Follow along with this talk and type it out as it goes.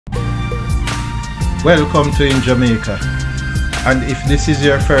Welcome to InJamaica, and if this is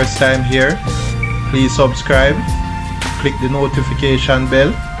your first time here, please subscribe, click the notification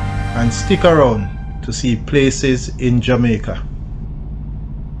bell and stick around to see places in Jamaica.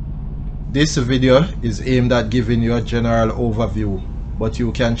 This video is aimed at giving you a general overview, but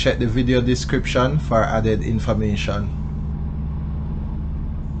you can check the video description for added information.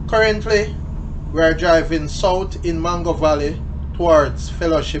 Currently, we are driving south in Mango Valley towards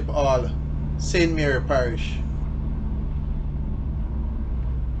Fellowship Hall, St. Mary Parish.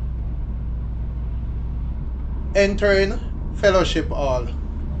 Entering Fellowship Hall.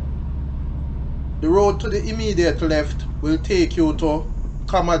 The road to the immediate left will take you to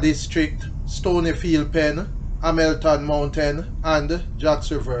Comma District, Stonyfield Pen, Hamilton Mountain and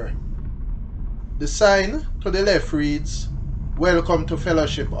Jacks River. The sign to the left reads, "Welcome to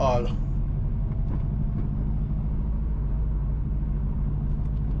Fellowship Hall."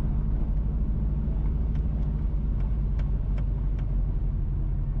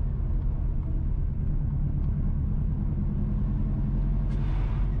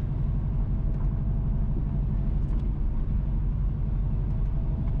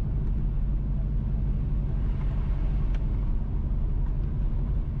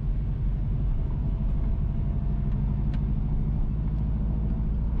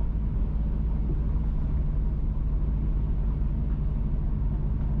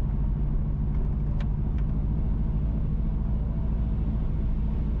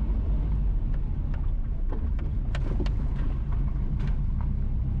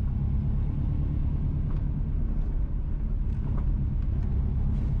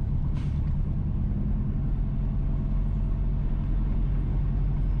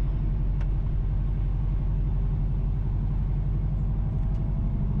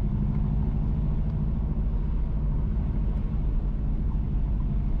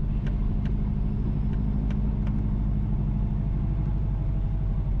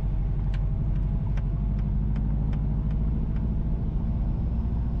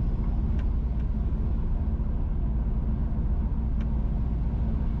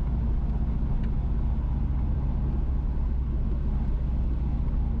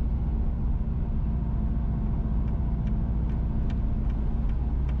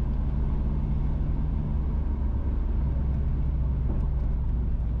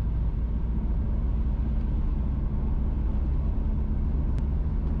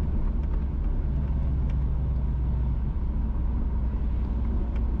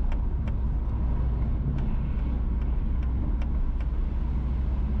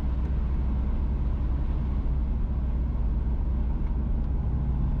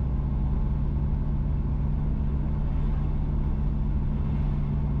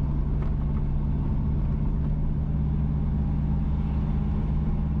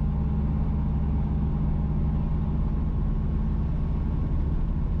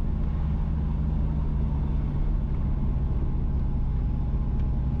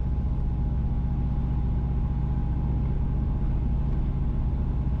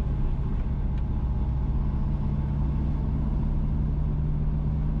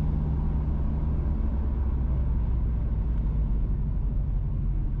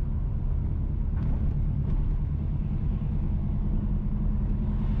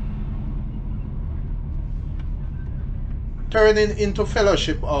 Turning into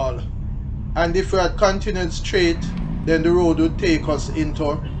Fellowship Hall, and if we had continued straight, then the road would take us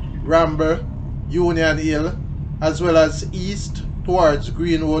into Ramble, Union Hill, as well as east towards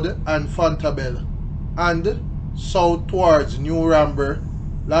Greenwood and Fontabelle, and south towards New Ramble,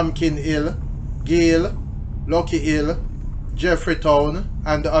 Lambkin Hill, Gayle, Lucky Hill, Jeffrey Town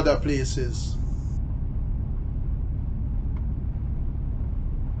and other places.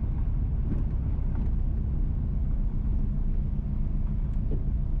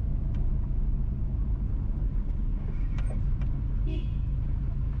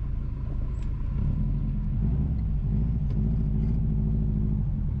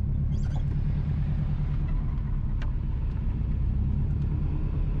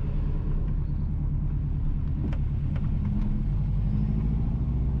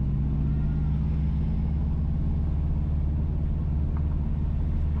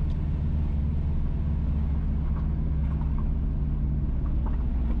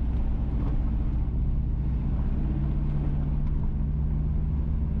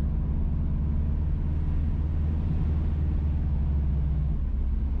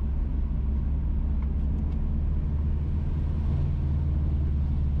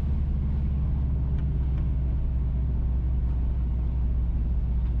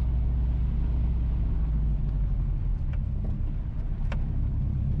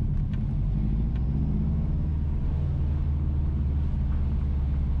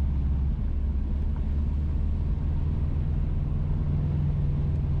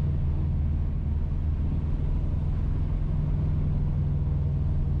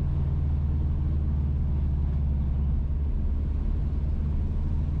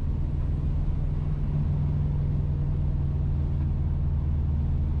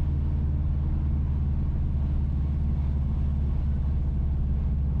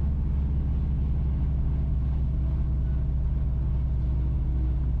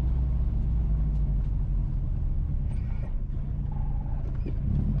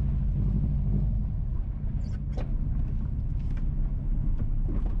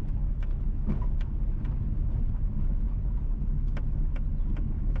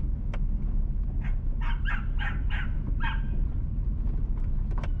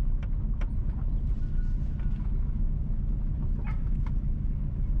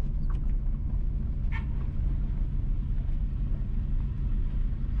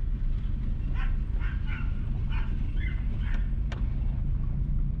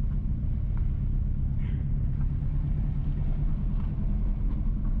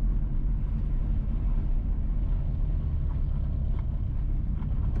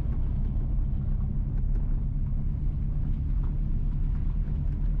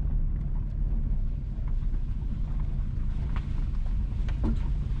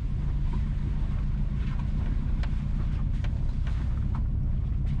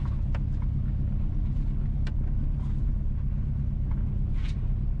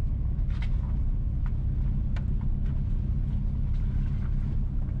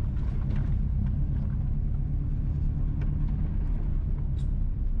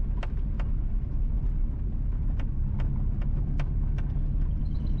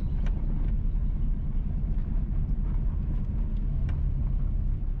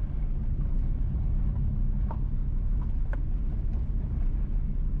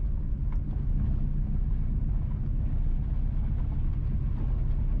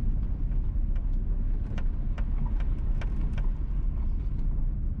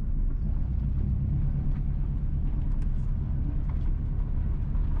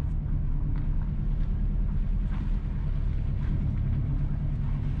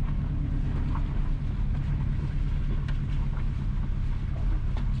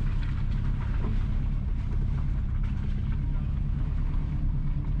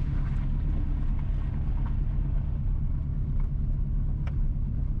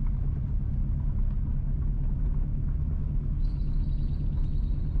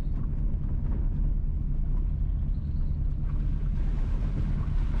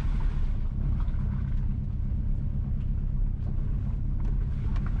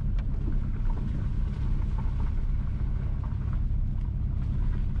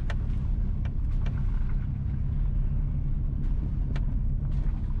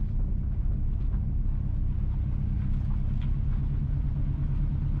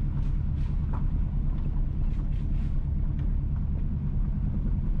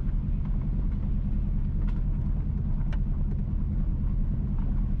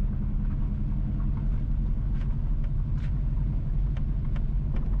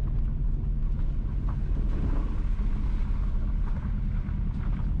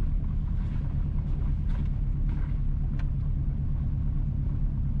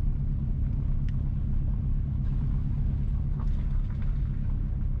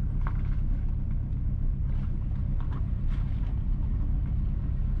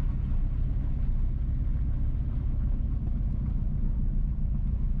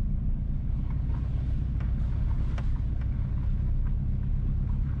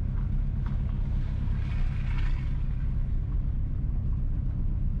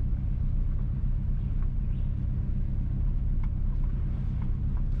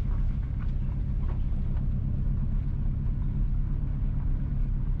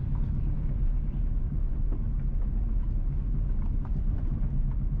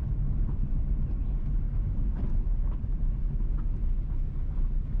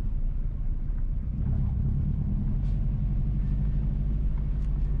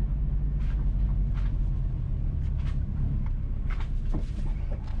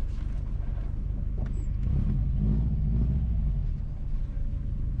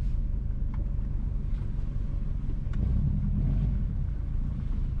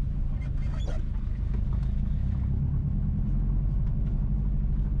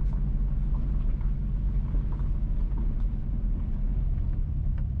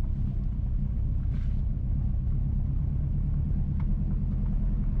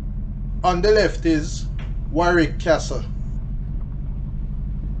 On the left is Warwick Castle.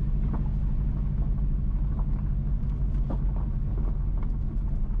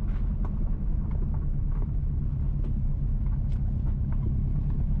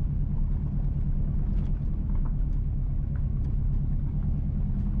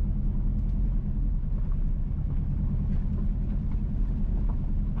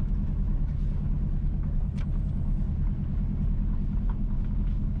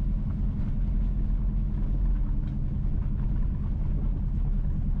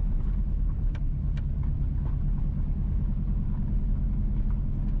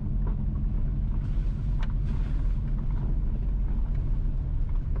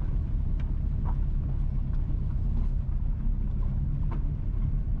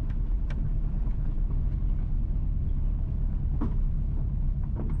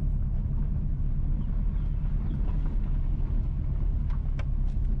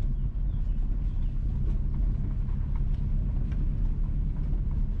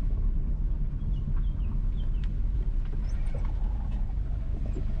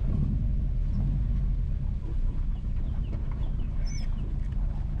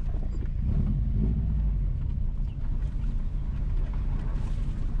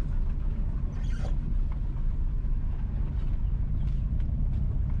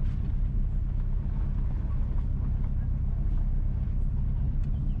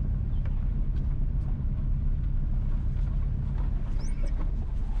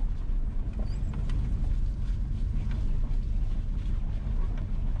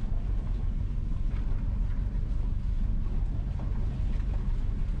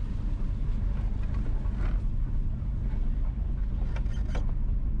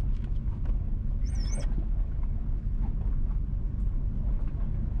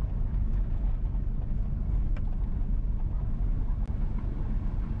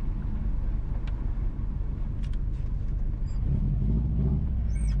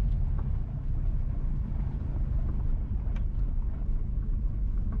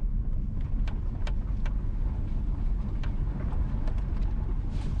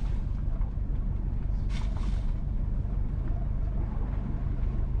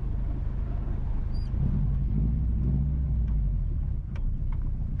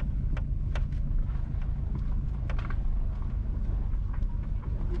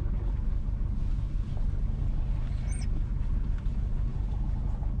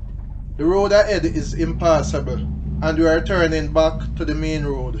 The road ahead is impassable, and we are turning back to the main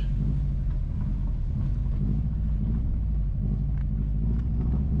road.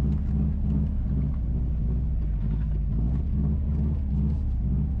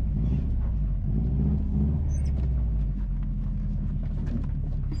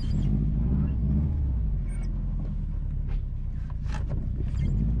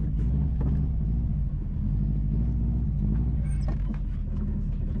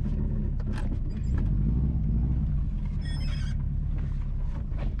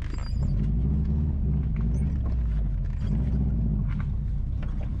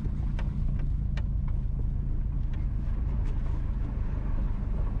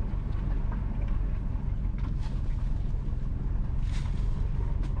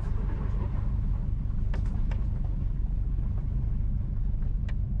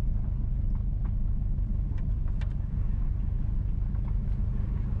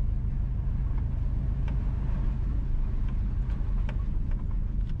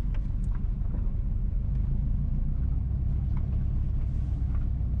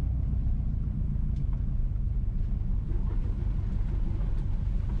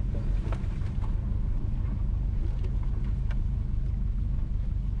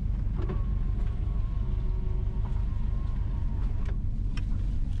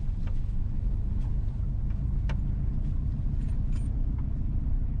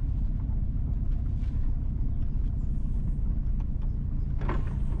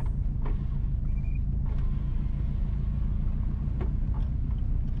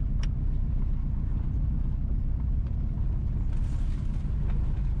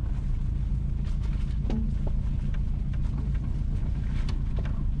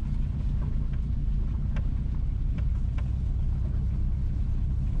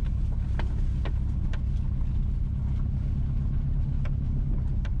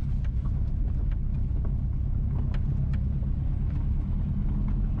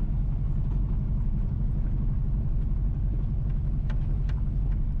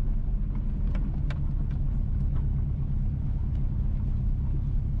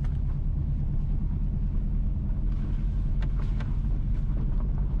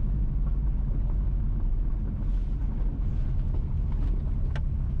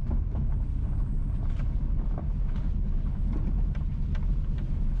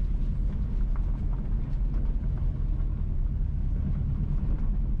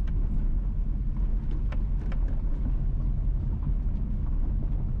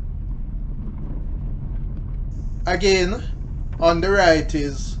 Again, on the right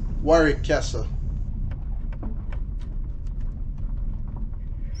is Warwick Castle.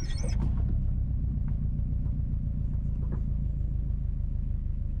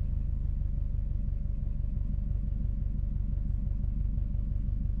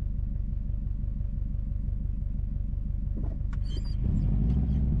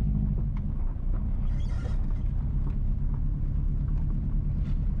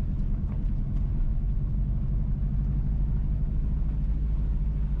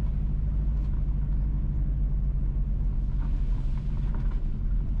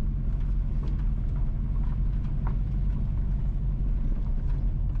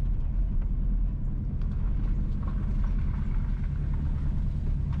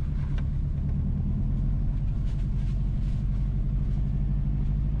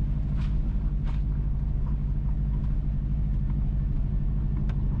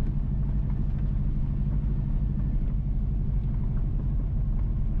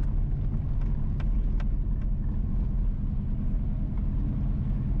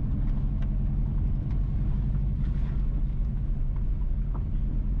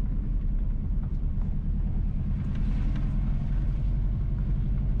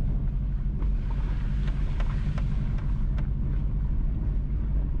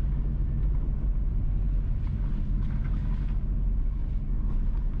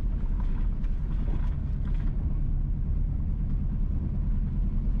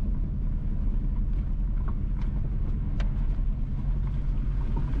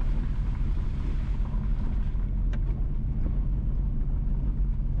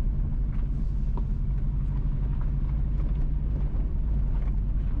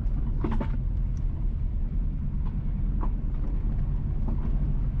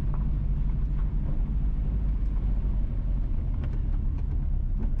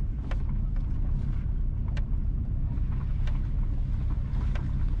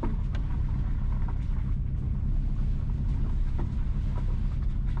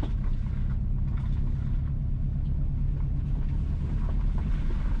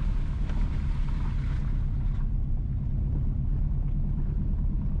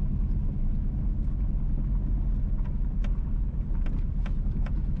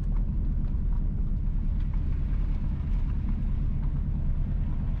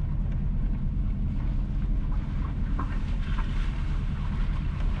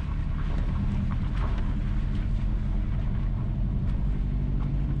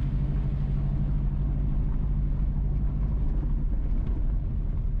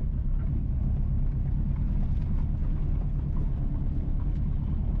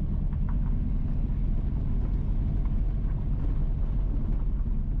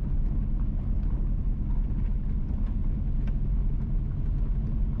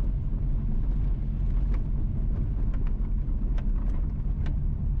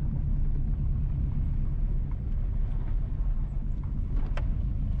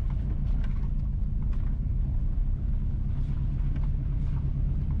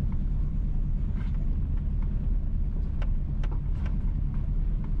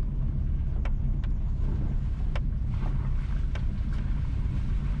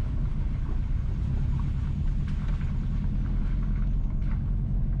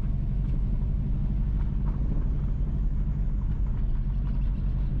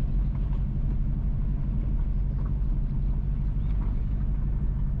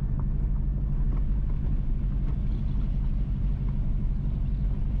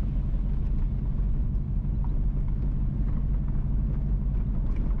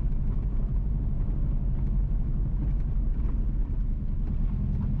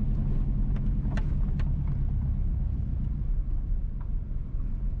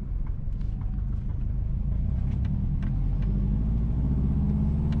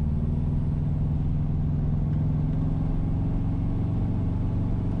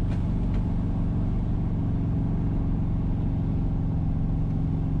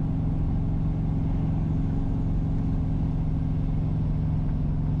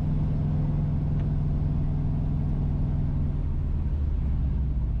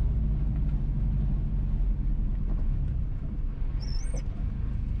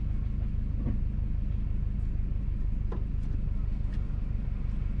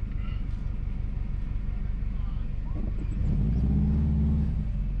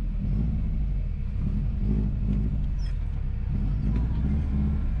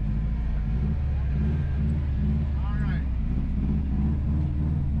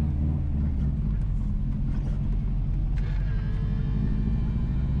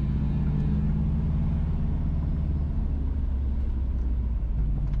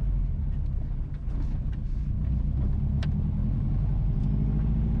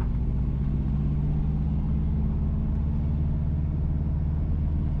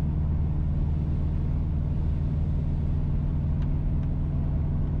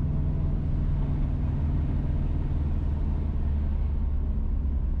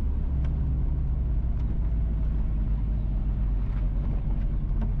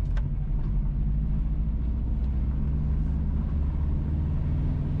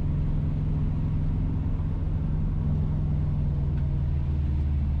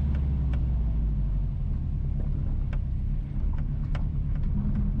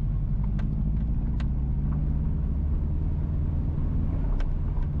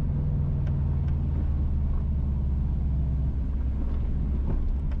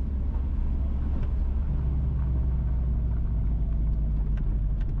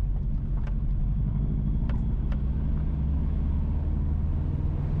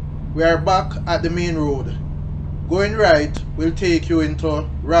 We are back at the main road. Going right will take you into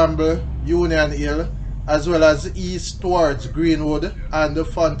Ramble, Union Hill, as well as east towards Greenwood and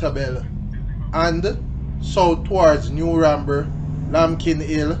Fontabelle, and south towards New Ramble, Lambkin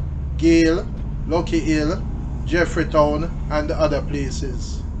Hill, Gayle, Lucky Hill, Jeffrey Town and other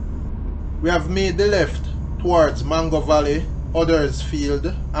places. We have made the left towards Mango Valley,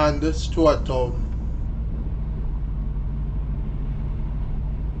 Huddersfield and Stewart Town.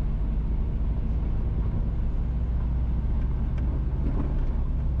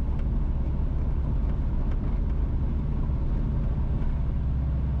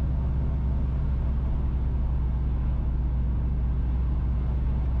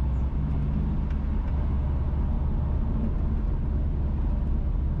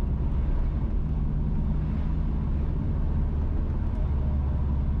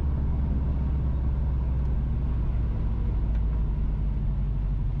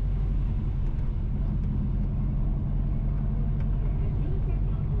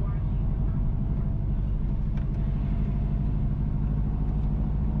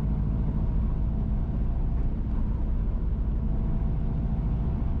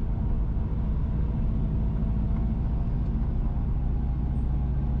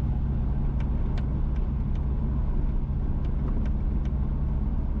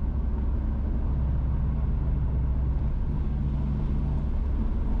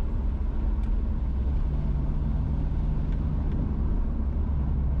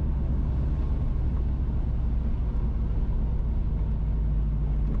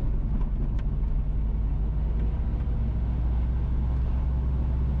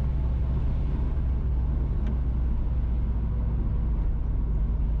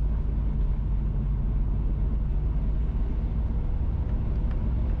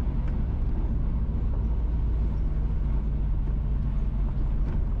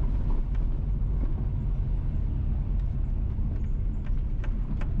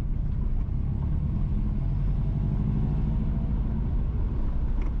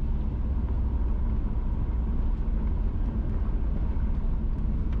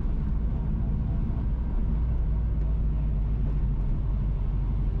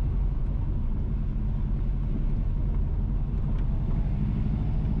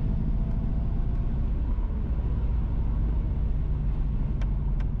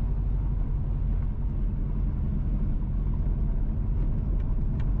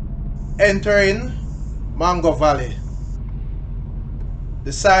 Entering Mango Valley.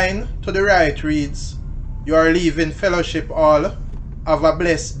 The sign to the right reads, "You are leaving Fellowship Hall. Have a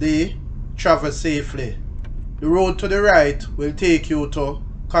blessed day. Travel safely." The road to the right will take you to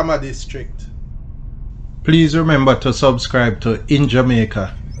Kama District. Please remember to subscribe to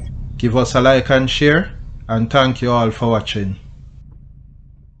InJamaica. Give us a like and share, and thank you all for watching.